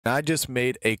I just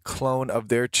made a clone of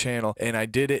their channel and I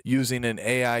did it using an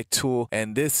AI tool,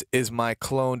 and this is my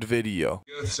cloned video.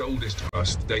 The Earth's oldest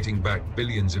crust, dating back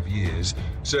billions of years,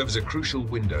 serves a crucial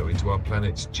window into our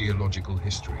planet's geological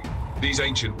history. These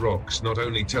ancient rocks not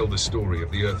only tell the story of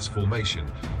the Earth's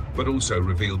formation, but also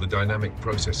reveal the dynamic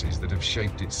processes that have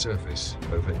shaped its surface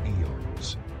over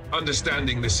eons.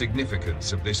 Understanding the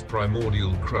significance of this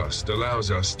primordial crust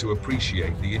allows us to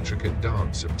appreciate the intricate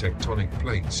dance of tectonic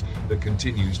plates that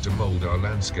continues to mold our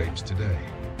landscapes today.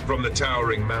 From the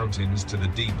towering mountains to the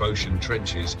deep ocean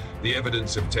trenches, the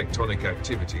evidence of tectonic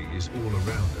activity is all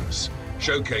around us,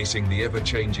 showcasing the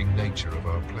ever-changing nature of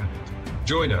our planet.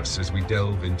 Join us as we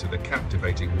delve into the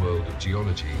captivating world of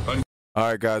geology.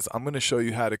 Alright guys, I'm going to show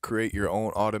you how to create your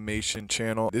own automation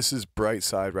channel. This is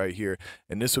Brightside right here,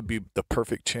 and this would be the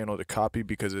perfect channel to copy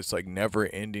because it's like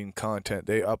never-ending content.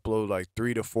 They upload like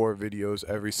 3 to 4 videos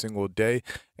every single day,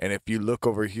 and if you look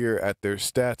over here at their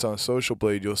stats on Social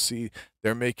Blade, you'll see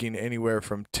they're making anywhere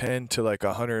from $10 to like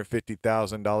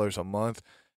 $150,000 a month.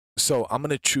 So I'm going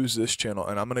to choose this channel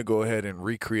and I'm going to go ahead and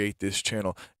recreate this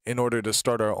channel in order to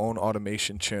start our own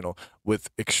automation channel with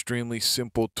extremely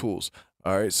simple tools.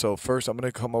 Alright, so first I'm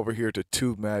going to come over here to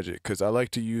Tube Magic because I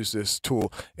like to use this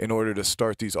tool in order to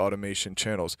start these automation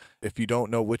channels. If you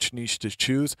don't know which niche to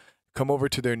choose, come over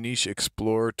to their Niche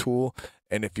Explorer tool,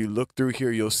 and if you look through here,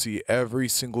 you'll see every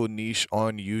single niche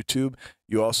on YouTube.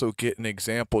 You also get an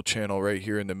example channel right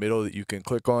here in the middle that you can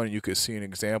click on, and you can see an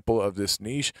example of this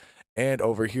niche. And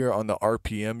over here on the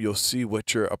RPM, you'll see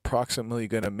what you're approximately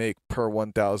going to make per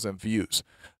 1,000 views.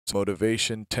 So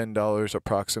motivation, $10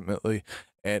 approximately.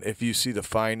 And if you see the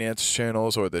finance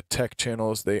channels or the tech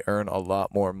channels, they earn a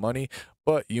lot more money,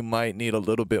 but you might need a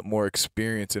little bit more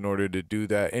experience in order to do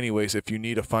that. Anyways, if you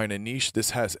need to find a niche,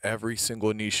 this has every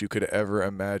single niche you could ever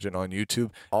imagine on YouTube.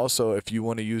 Also, if you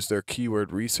want to use their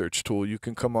keyword research tool, you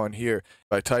can come on here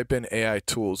by type in AI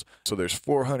tools. So there's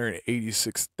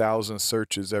 486,000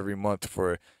 searches every month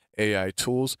for AI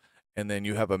tools. And then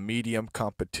you have a medium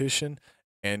competition.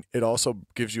 And it also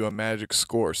gives you a magic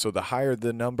score. So the higher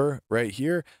the number right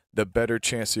here, the better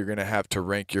chance you're going to have to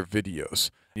rank your videos.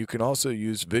 You can also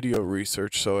use video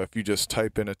research. So if you just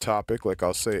type in a topic, like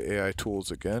I'll say AI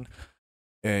tools again,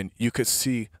 and you could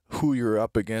see who you're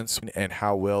up against and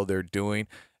how well they're doing,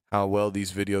 how well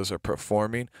these videos are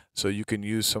performing. So you can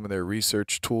use some of their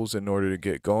research tools in order to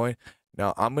get going.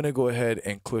 Now I'm going to go ahead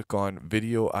and click on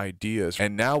video ideas,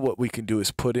 and now what we can do is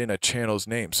put in a channel's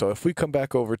name. So if we come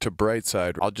back over to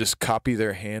Brightside, I'll just copy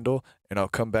their handle and I'll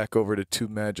come back over to Tube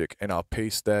Magic and I'll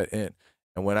paste that in.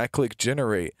 And when I click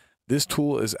generate, this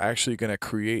tool is actually going to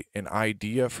create an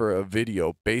idea for a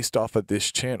video based off of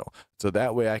this channel. So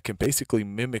that way I can basically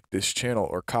mimic this channel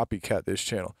or copycat this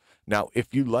channel. Now,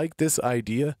 if you like this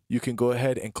idea, you can go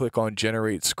ahead and click on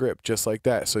generate script just like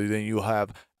that. So then you'll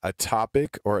have a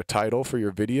topic or a title for your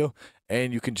video,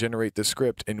 and you can generate the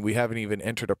script, and we haven't even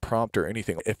entered a prompt or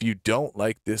anything. If you don't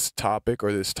like this topic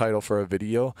or this title for a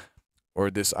video or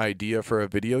this idea for a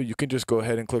video, you can just go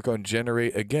ahead and click on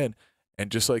generate again, and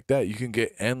just like that, you can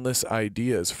get endless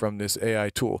ideas from this AI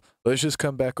tool. Let's just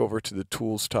come back over to the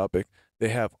tools topic. They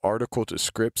have article to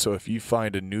script, so if you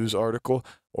find a news article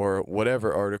or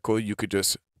whatever article, you could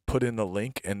just put in the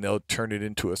link and they'll turn it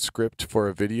into a script for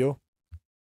a video.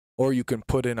 Or you can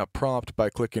put in a prompt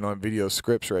by clicking on video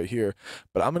scripts right here.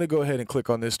 But I'm going to go ahead and click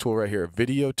on this tool right here,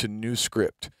 video to new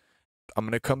script. I'm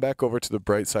going to come back over to the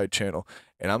Brightside channel,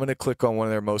 and I'm going to click on one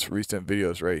of their most recent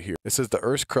videos right here. It says the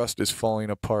Earth's crust is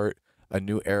falling apart, a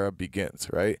new era begins,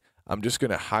 right? I'm just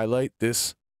going to highlight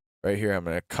this right here. I'm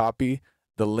going to copy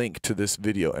the link to this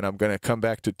video, and I'm going to come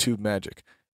back to Tube Magic,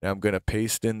 and I'm going to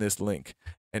paste in this link.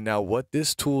 And now what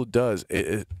this tool does,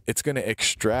 it's going to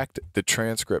extract the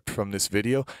transcript from this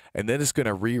video, and then it's going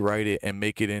to rewrite it and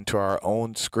make it into our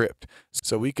own script.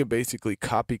 So we can basically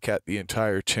copycat the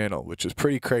entire channel, which is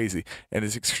pretty crazy. And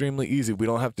it's extremely easy. We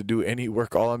don't have to do any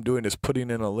work. All I'm doing is putting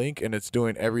in a link, and it's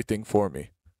doing everything for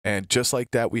me. And just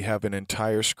like that, we have an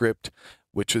entire script,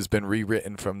 which has been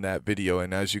rewritten from that video.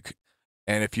 And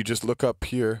if you just look up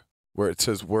here where it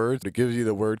says words, it gives you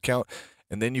the word count.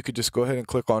 And then you could just go ahead and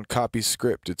click on copy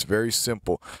script. It's very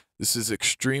simple. This is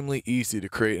extremely easy to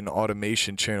create an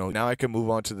automation channel. Now I can move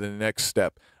on to the next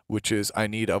step, which is I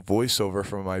need a voiceover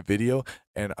for my video,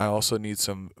 and I also need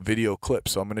some video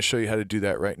clips. So I'm going to show you how to do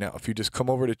that right now. If you just come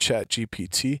over to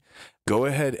ChatGPT, go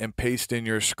ahead and paste in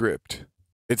your script.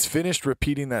 It's finished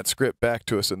repeating that script back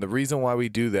to us, and the reason why we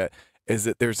do that is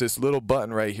that there's this little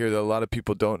button right here that a lot of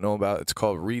people don't know about. It's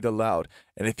called Read Aloud.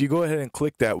 And if you go ahead and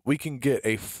click that, we can get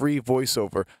a free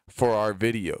voiceover for our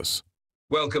videos.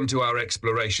 Welcome to our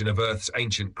exploration of Earth's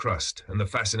ancient crust and the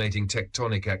fascinating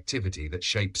tectonic activity that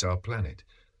shapes our planet.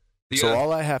 So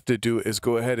all I have to do is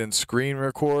go ahead and screen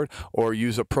record or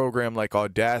use a program like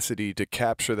Audacity to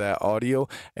capture that audio,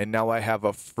 and now I have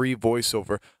a free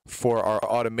voiceover for our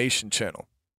automation channel.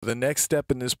 The next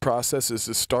step in this process is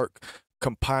to start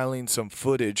compiling some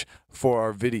footage for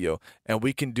our video, and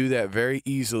we can do that very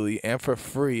easily and for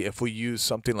free if we use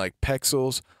something like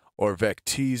Pexels or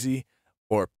Vecteezy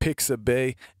or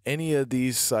Pixabay. Any of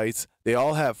these sites, they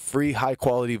all have free high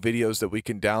quality videos that we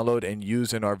can download and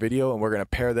use in our video, and we're going to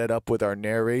pair that up with our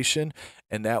narration,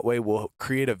 and that way we'll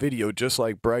create a video just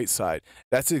like Brightside.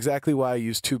 That's exactly why I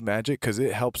use TubeMagic, because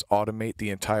it helps automate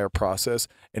the entire process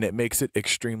and it makes it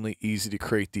extremely easy to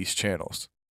create these channels.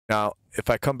 Now, if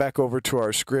I come back over to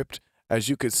our script, as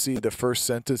you can see, the first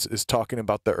sentence is talking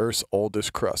about the Earth's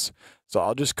oldest crust. So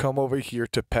I'll just come over here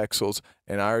to Pexels,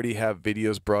 and I already have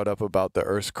videos brought up about the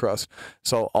Earth's crust.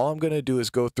 So all I'm going to do is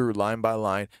go through line by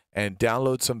line and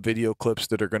download some video clips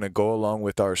that are going to go along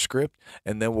with our script,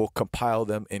 and then we'll compile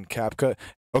them in CapCut.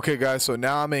 Okay guys, so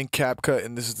now I'm in CapCut,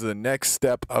 and this is the next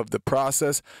step of the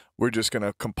process. We're just going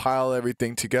to compile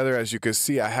everything together. As you can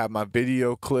see, I have my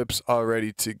video clips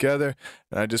already together,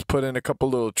 and I just put in a couple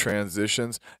little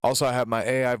transitions. Also, I have my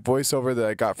AI voiceover that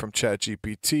I got from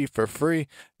ChatGPT for free,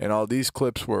 and all these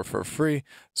clips were for free.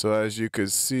 So as you can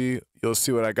see, you'll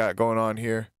see what I got going on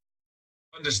here.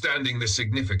 Understanding the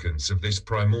significance of this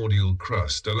primordial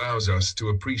crust allows us to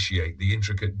appreciate the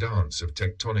intricate dance of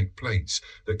tectonic plates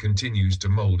that continues to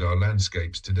mold our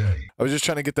landscapes today. I was just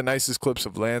trying to get the nicest clips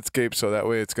of landscape, so that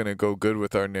way it's going to go good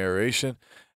with our narration.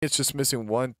 It's just missing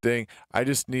one thing. I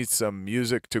just need some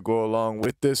music to go along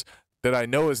with this that I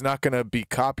know is not going to be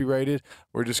copyrighted.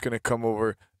 We're just going to come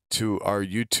over to our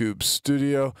YouTube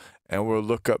studio and we'll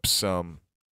look up some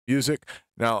music.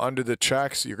 Now, under the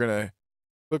tracks, you're going to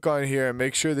click on here and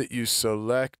make sure that you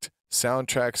select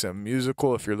soundtracks and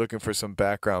musical if you're looking for some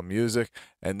background music,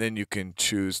 and then you can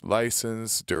choose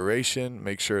license, duration,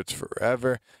 make sure it's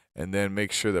forever, and then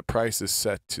make sure the price is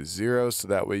set to 0 so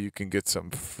that way you can get some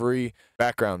free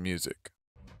background music.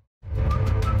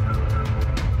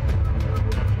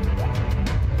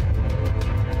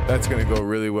 That's going to go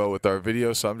really well with our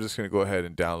video, so I'm just going to go ahead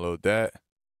and download that,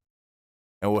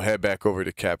 and we'll head back over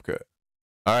to CapCut.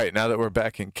 All right, now that we're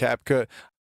back in CapCut,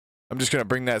 I'm just going to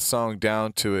bring that song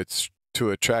down to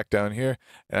a track down here,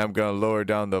 and I'm going to lower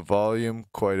down the volume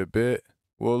quite a bit.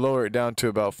 We'll lower it down to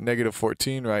about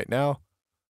 -14 right now.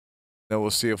 Then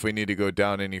we'll see if we need to go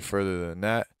down any further than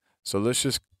that. So let's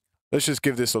just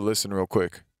give this a listen real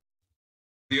quick.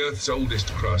 The Earth's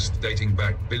oldest crust, dating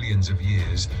back billions of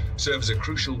years, serves a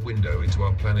crucial window into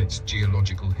our planet's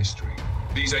geological history.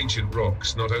 These ancient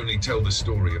rocks not only tell the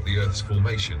story of the Earth's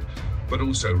formation, but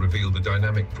also reveal the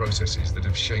dynamic processes that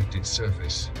have shaped its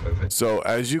surface. So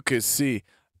as you can see,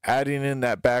 adding in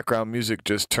that background music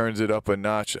just turns it up a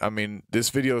notch. I mean, this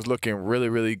video is looking really,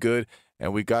 really good.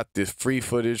 And we got the free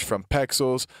footage from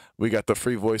Pexels. We got the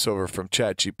free voiceover from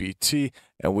ChatGPT.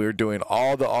 And we're doing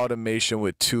all the automation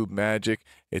with TubeMagic.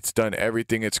 It's done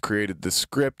everything. It's created the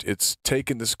script. It's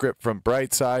taken the script from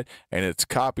Brightside and it's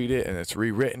copied it and it's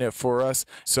rewritten it for us.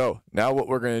 So now what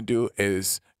we're going to do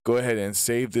is go ahead and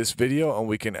save this video, and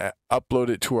we can upload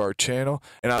it to our channel.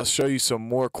 And I'll show you some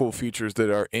more cool features that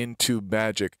are in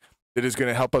TubeMagic that is going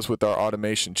to help us with our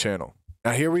automation channel.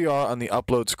 Now here we are on the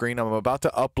upload screen. I'm about to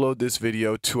upload this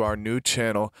video to our new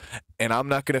channel, and I'm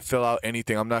not going to fill out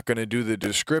anything. I'm not going to do the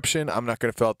description. I'm not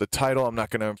going to fill out the title. I'm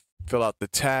not going to fill out the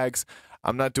tags.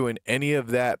 I'm not doing any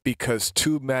of that because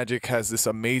TubeMagic has this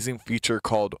amazing feature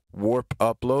called Warp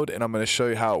Upload, and I'm going to show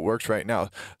you how it works right now.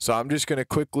 So I'm just going to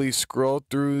quickly scroll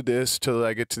through this till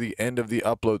I get to the end of the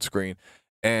upload screen.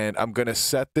 And I'm going to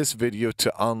set this video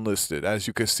to unlisted. As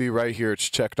you can see right here, it's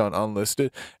checked on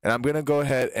unlisted. And I'm going to go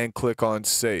ahead and click on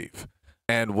save.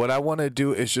 And what I want to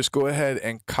do is just go ahead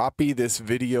and copy this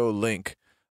video link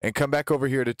and come back over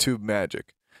here to TubeMagic.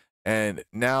 And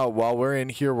now while we're in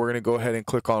here, we're going to go ahead and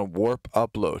click on Warp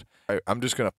Upload. I'm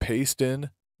just going to paste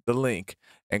in the link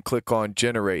and click on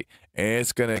generate, and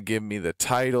it's going to give me the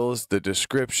titles, the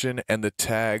description, and the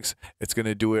tags. It's going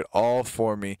to do it all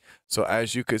for me. So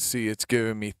as you can see, it's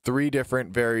giving me 3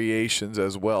 different variations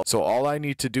as well. So all I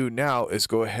need to do now is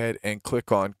go ahead and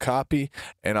click on copy,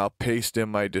 and I'll paste in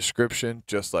my description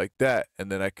just like that.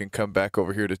 And then I can come back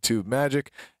over here to TubeMagic,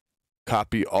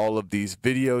 copy all of these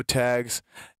video tags,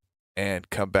 and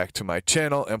come back to my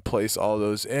channel and place all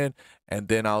those in. And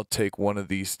then I'll take one of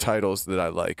these titles that I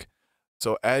like.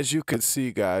 So as you can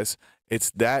see, guys,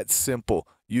 it's that simple.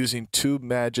 using Tube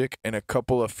Magic and a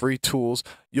couple of free tools,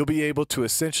 you'll be able to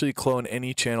essentially clone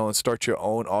any channel and start your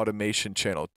own automation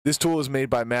channel. This tool is made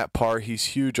by Matt Parr. He's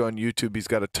huge on YouTube. He's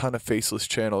got a ton of faceless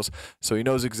channels, so he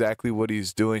knows exactly what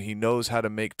he's doing. He knows how to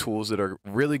make tools that are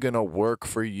really going to work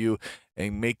for you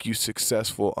and make you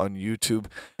successful on YouTube.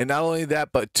 And not only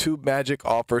that, but Tube Magic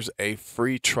offers a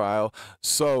free trial.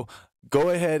 So go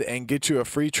ahead and get you a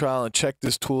free trial and check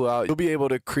this tool out. You'll be able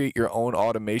to create your own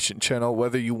automation channel,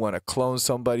 whether you want to clone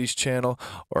somebody's channel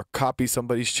or copy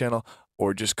somebody's channel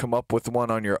or just come up with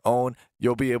one on your own.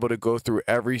 You'll be able to go through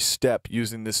every step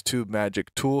using this Tube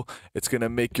Magic tool. It's going to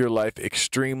make your life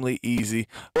extremely easy.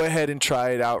 Go ahead and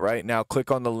try it out right now. Click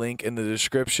on the link in the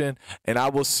description, and I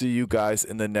will see you guys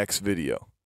in the next video.